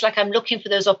 it's almost like I'm looking for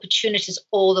those opportunities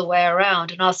all the way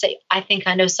around. And I'll say, I think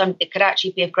I know somebody that could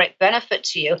actually be of great benefit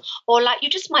to you, or like you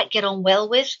just might get on well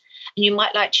with, and you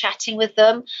might like chatting with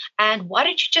them. And why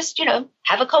don't you just,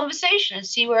 have a conversation and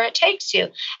see where it takes you?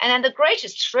 And then the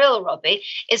greatest thrill, Robbie,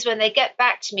 is when they get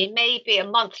back to me maybe a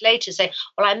month later, say,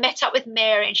 well, I met up with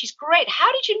Mary and she's great.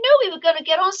 How did you know we were going to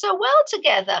get on so well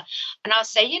together? And I'll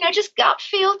say, just gut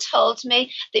feel told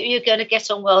me that you're going to get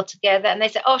on well together. And they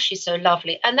say, oh, she's so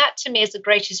lovely. And that to me is the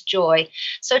greatest joy.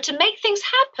 So to make things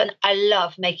happen, I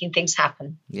love making things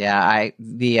happen. Yeah,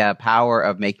 the power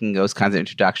of making those kinds of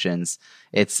introductions.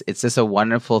 It's just a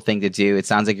wonderful thing to do. It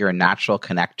sounds like you're a natural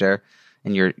connector,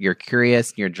 and you're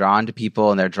curious, and you're drawn to people,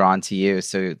 and they're drawn to you.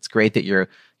 So it's great that you're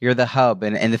the hub,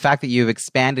 and the fact that you've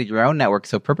expanded your own network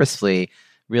so purposefully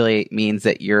really means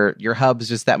that your hub is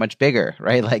just that much bigger,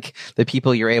 right? Like the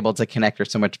people you're able to connect are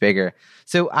so much bigger.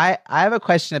 So I have a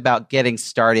question about getting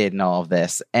started in all of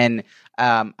this, and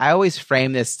I always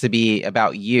frame this to be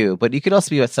about you, but you could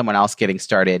also be about someone else getting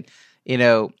started.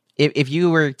 If you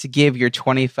were to give your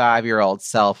 25-year-old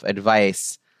self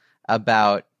advice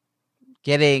about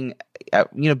getting,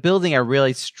 building a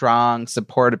really strong,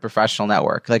 supportive professional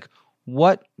network, like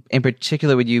what in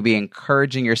particular would you be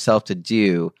encouraging yourself to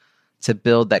do to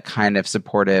build that kind of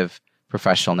supportive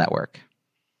professional network?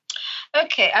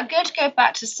 Okay, I'm going to go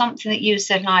back to something that you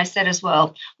said and I said as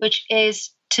well, which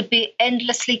is to be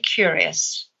endlessly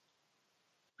curious,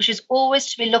 which is always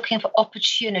to be looking for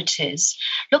opportunities,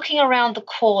 looking around the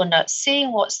corner,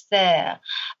 seeing what's there,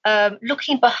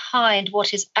 looking behind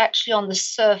what is actually on the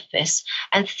surface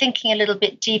and thinking a little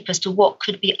bit deeper as to what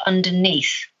could be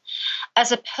underneath.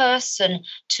 As a person,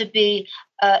 to be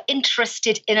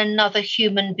interested in another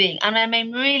human being. And I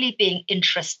mean really being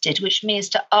interested, which means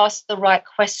to ask the right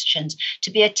questions,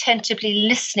 to be attentively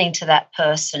listening to that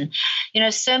person.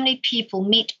 So many people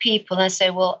meet people and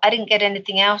say, well, I didn't get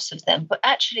anything out of them, but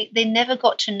actually they never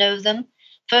got to know them.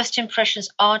 First impressions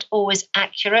aren't always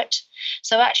accurate.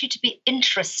 So actually to be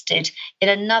interested in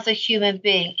another human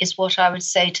being is what I would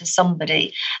say to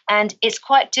somebody. And it's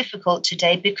quite difficult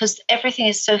today because everything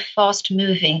is so fast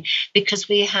moving, because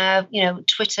we have,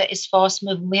 Twitter is fast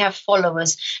moving. We have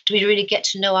followers. Do we really get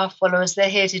to know our followers? They're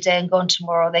here today and gone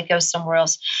tomorrow. They go somewhere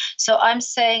else. So I'm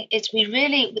saying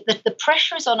the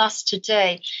pressure is on us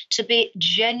today to be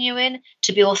genuine,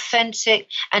 to be authentic,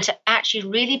 and to actually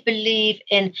really believe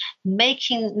in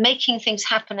making things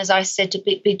happen, as I said, to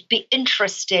be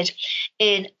interested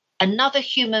in another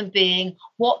human being,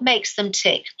 what makes them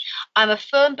tick. I'm a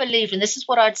firm believer, and this is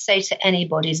what I'd say to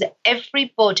anybody, is that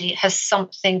everybody has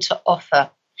something to offer.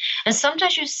 And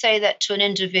sometimes you say that to an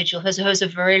individual who has a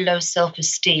very low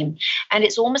self-esteem, and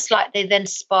it's almost like they then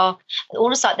spark,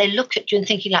 almost like they look at you and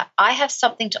thinking like, I have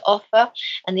something to offer.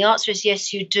 And the answer is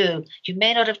yes, you do. You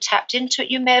may not have tapped into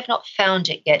it. You may have not found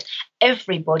it yet.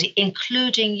 Everybody,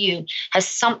 including you, has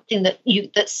something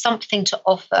that's something to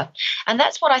offer. And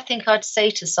that's what I think I'd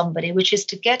say to somebody, which is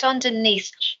to get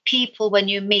underneath people when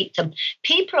you meet them.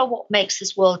 People are what makes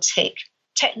this world tick.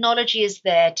 Technology is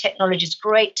there. Technology is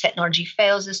great. Technology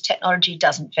fails us. Technology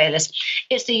doesn't fail us.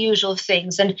 It's the usual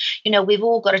things. And, we've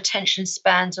all got attention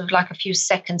spans of like a few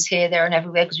seconds here, there, and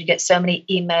everywhere because we get so many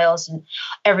emails and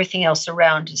everything else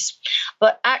around us.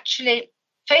 But actually,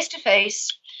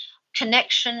 face-to-face,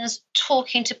 connections,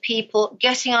 talking to people,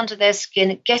 getting under their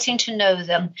skin, getting to know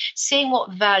them, seeing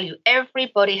what value.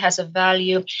 Everybody has a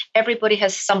value. Everybody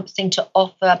has something to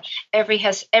offer.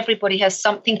 Everybody has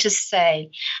something to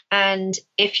say. And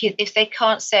if they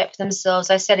can't say it for themselves,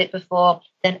 I said it before,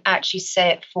 then actually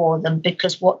say it for them,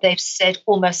 because what they've said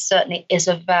almost certainly is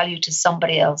of value to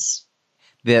somebody else.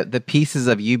 The pieces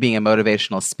of you being a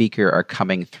motivational speaker are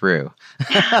coming through.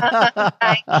 Thank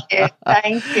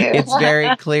you. It's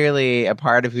very clearly a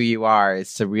part of who you are,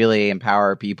 is to really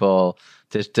empower people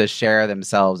to share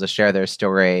themselves, to share their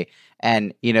story.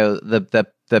 And,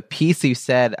 the piece you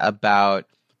said about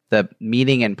the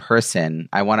meeting in person,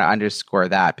 I want to underscore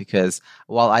that, because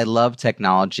while I love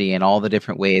technology and all the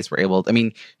different ways we're able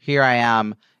to, here I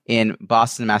am in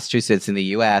Boston, Massachusetts in the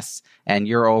US, and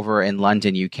you're over in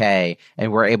London, UK,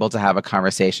 and we're able to have a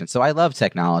conversation. So I love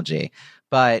technology,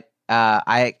 but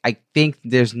I think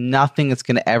there's nothing that's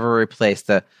going to ever replace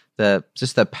the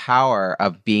power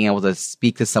of being able to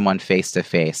speak to someone face to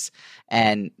face.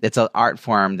 And it's an art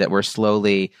form that we're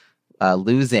slowly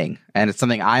losing. And it's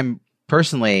something I'm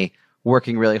personally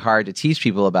working really hard to teach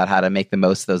people about how to make the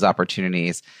most of those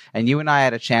opportunities. And you and I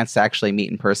had a chance to actually meet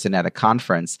in person at a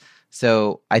conference.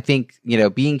 So I think,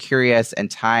 being curious and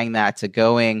tying that to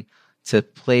going to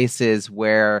places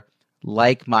where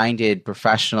like-minded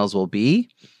professionals will be,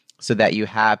 so that you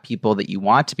have people that you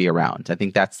want to be around. I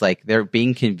think that's like they're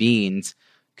being convened.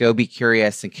 Go be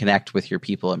curious and connect with your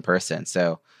people in person.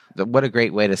 So what a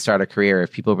great way to start a career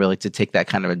if people really did take that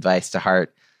kind of advice to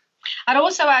heart. I'd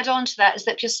also add on to that is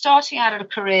that if you're starting out at a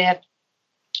career,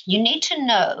 you need to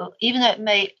know, even though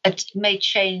it may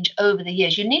change over the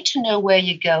years, you need to know where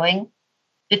you're going.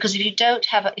 Because if you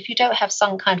don't have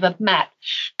some kind of a map,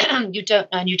 you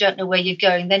don't know where you're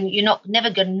going, then you're never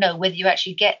going to know whether you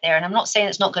actually get there. And I'm not saying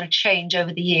it's not going to change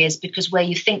over the years, because where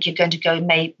you think you're going to go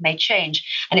may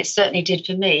change, and it certainly did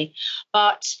for me.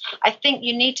 But I think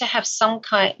you need to have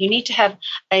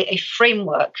a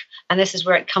framework, and this is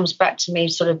where it comes back to me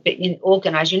sort of being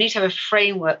organized. You need to have a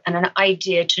framework and an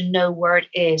idea to know where it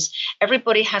is.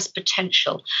 Everybody has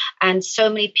potential, and so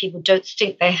many people don't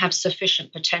think they have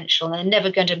sufficient potential, and they're never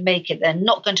going to make it. They're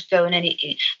not going to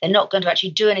they're not going to actually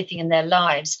do anything in their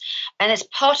lives. And it's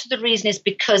part of the reason is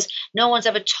because no one's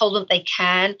ever told them they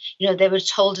can. They were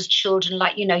told as children,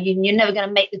 like, you're never going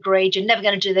to make the grade, you're never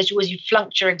going to do this, you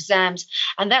flunked your exams.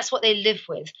 And that's what they live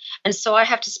with. And so I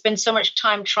have to spend so much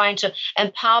time trying to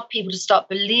empower people to start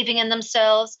believing in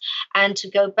themselves and to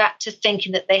go back to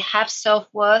thinking that they have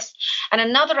self-worth. And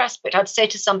another aspect I'd say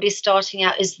to somebody starting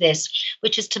out is this,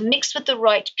 which is to mix with the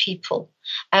right people.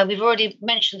 We've already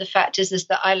mentioned the fact is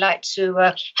that I like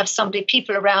to have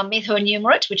people around me who are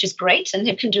numerate, which is great, and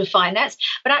who can do finance.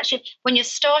 But actually, when you're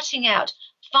starting out,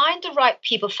 find the right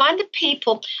people. Find the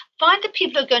people who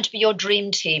are going to be your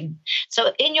dream team.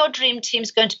 So in your dream team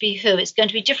is going to be who? It's going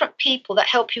to be different people that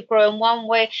help you grow in one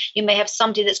way. You may have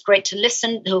somebody that's great to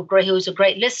listen, who's a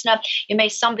great listener. You may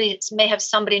have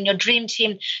somebody in your dream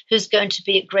team who's going to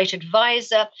be a great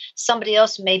advisor. Somebody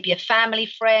else may be a family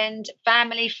friend.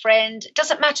 It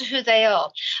doesn't matter who they are,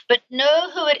 but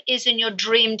know who it is in your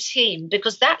dream team,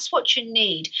 because that's what you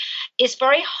need. It's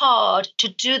very hard to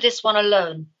do this one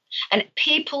alone. And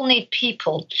people need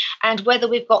people. And whether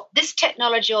we've got this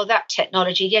technology or that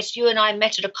technology, yes, you and I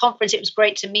met at a conference. It was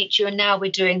great to meet you. And now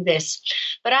we're doing this.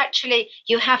 But actually,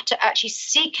 you have to actually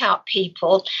seek out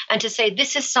people and to say,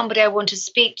 this is somebody I want to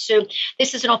speak to.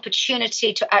 This is an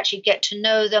opportunity to actually get to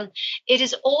know them. It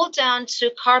is all down to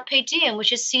carpe diem,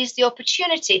 which is seize the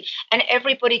opportunity. And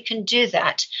everybody can do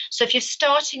that. So if you're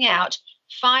starting out,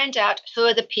 find out who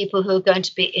are the people who are going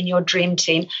to be in your dream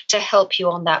team to help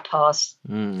you on that path.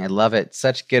 I love it.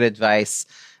 Such good advice.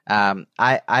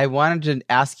 I wanted to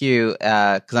ask you,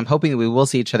 because I'm hoping that we will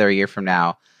see each other a year from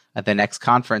now at the next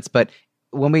conference. But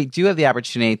when we do have the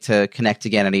opportunity to connect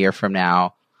again in a year from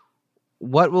now,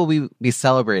 what will we be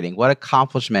celebrating? What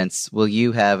accomplishments will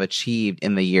you have achieved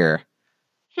in the year?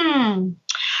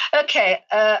 Okay.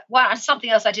 Well, something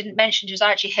else I didn't mention is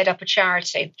I actually head up a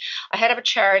charity. I head up a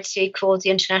charity called the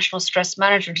International Stress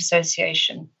Management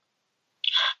Association.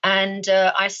 And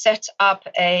I set up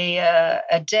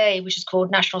a day which is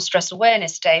called National Stress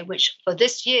Awareness Day, which for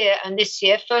this year,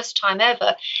 first time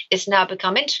ever, it's now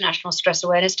become International Stress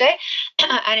Awareness Day.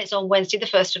 And it's on Wednesday, the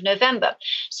 1st of November.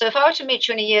 So if I were to meet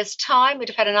you in a year's time, we'd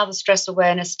have had another Stress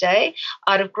Awareness Day.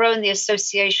 I'd have grown the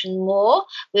association more.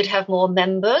 We'd have more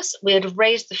members. We'd have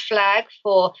raised the flag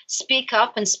for speak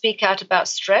up and speak out about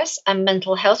stress and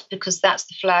mental health, because that's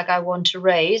the flag I want to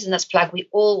raise, and that's the flag we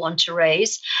all want to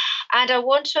raise. And I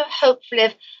want to hopefully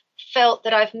have felt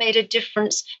that I've made a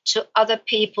difference to other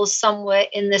people somewhere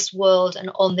in this world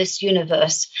and on this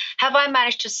universe. Have I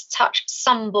managed to touch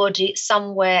somebody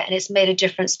somewhere and it's made a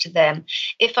difference to them?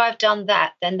 If I've done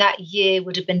that, then that year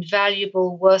would have been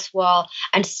valuable, worthwhile,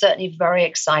 and certainly very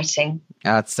exciting.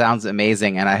 It sounds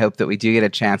amazing. And I hope that we do get a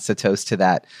chance to toast to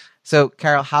that. So,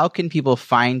 Carole, how can people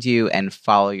find you and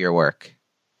follow your work?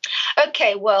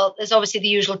 Okay, well, there's obviously the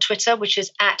usual Twitter, which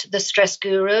is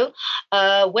 @TheStressGuru.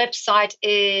 Website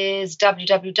is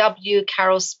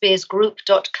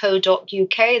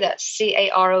www.carolespearsgroup.co.uk. That's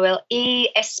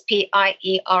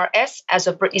CarolESpiers, as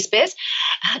of Britney Spears,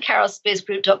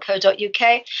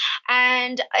 carolespearsgroup.co.uk.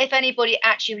 And if anybody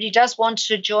actually really does want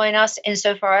to join us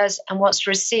insofar as and wants to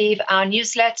receive our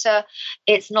newsletter,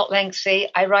 it's not lengthy.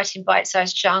 I write in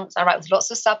bite-sized chunks. I write with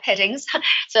lots of subheadings,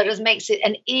 so it just makes it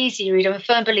an easy read. I'm a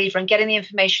firm believer in getting the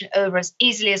information over as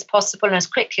easily as possible and as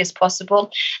quickly as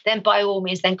possible, then by all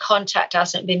means, then contact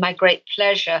us. It would be my great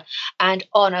pleasure and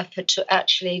honor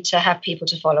to have people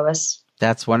to follow us.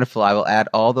 That's wonderful. I will add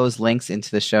all those links into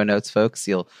the show notes, folks.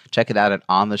 You'll check it out at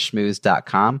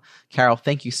ontheschmooze.com. Carole,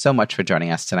 thank you so much for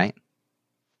joining us tonight.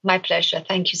 My pleasure.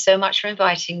 Thank you so much for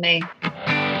inviting me.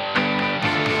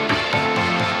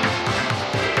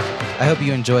 I hope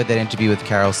you enjoyed that interview with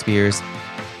Carole Spiers.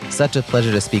 Such a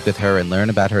pleasure to speak with her and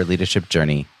learn about her leadership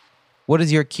journey. What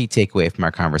is your key takeaway from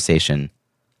our conversation?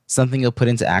 Something you'll put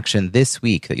into action this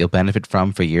week that you'll benefit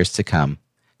from for years to come.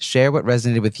 Share what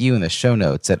resonated with you in the show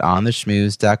notes at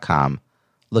ontheschmooze.com.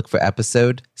 Look for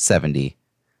episode 70.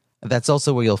 That's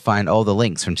also where you'll find all the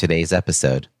links from today's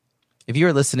episode. If you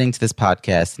are listening to this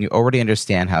podcast and you already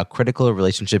understand how critical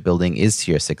relationship building is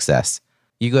to your success,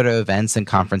 you go to events and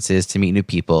conferences to meet new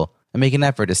people and make an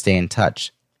effort to stay in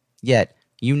touch. Yet,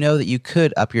 you know that you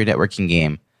could up your networking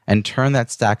game and turn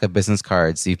that stack of business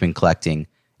cards you've been collecting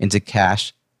into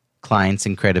cash, clients,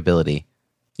 and credibility.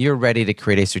 You're ready to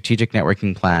create a strategic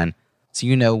networking plan so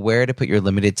you know where to put your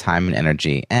limited time and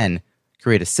energy and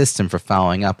create a system for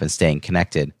following up and staying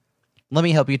connected. Let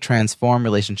me help you transform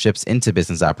relationships into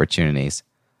business opportunities.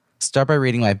 Start by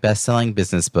reading my best-selling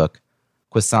business book,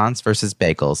 Croissants versus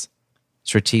Bagels,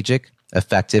 Strategic,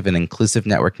 Effective, and Inclusive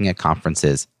Networking at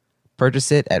Conferences.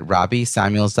 Purchase it at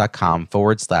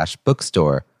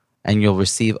robbiesamuels.com/bookstore, and you'll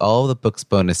receive all of the book's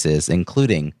bonuses,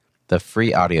 including the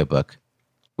free audiobook.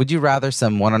 Would you rather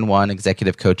some one-on-one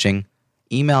executive coaching?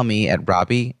 Email me at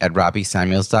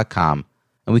robbie@robbiesamuels.com,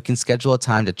 and we can schedule a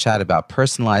time to chat about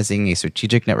personalizing a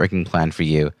strategic networking plan for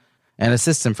you and a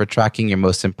system for tracking your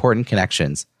most important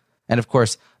connections, and of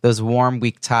course, those warm,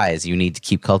 weak ties you need to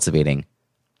keep cultivating.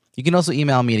 You can also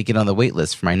email me to get on the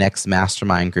waitlist for my next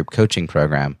mastermind group coaching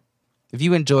program. If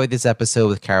you enjoyed this episode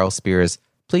with Carole Spiers,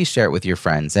 please share it with your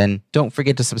friends, and don't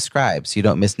forget to subscribe so you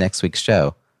don't miss next week's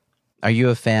show. Are you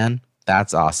a fan?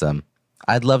 That's awesome.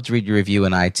 I'd love to read your review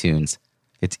in iTunes.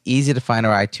 It's easy to find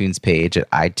our iTunes page at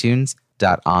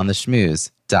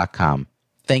itunes.ontheschmooze.com.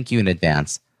 Thank you in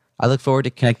advance. I look forward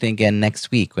to connecting again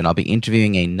next week when I'll be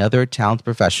interviewing another talented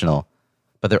professional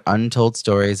about their untold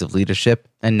stories of leadership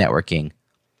and networking.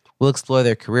 We'll explore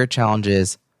their career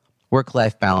challenges,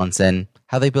 work-life balance, and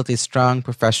how they built a strong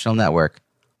professional network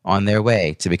on their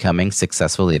way to becoming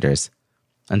successful leaders.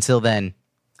 Until then,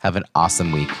 have an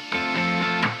awesome week.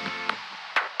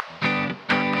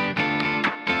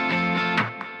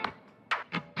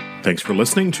 Thanks for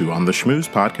listening to On the Schmooze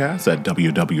podcast at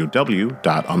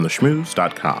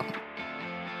www.ontheschmooze.com.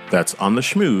 That's On the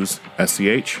Schmooze,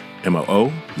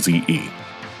 SCHMOOZE.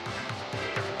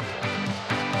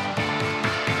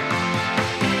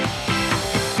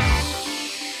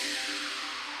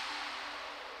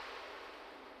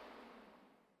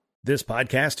 This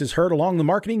podcast is heard along the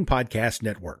Marketing Podcast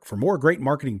Network. For more great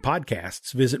marketing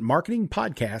podcasts, visit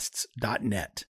marketingpodcasts.net.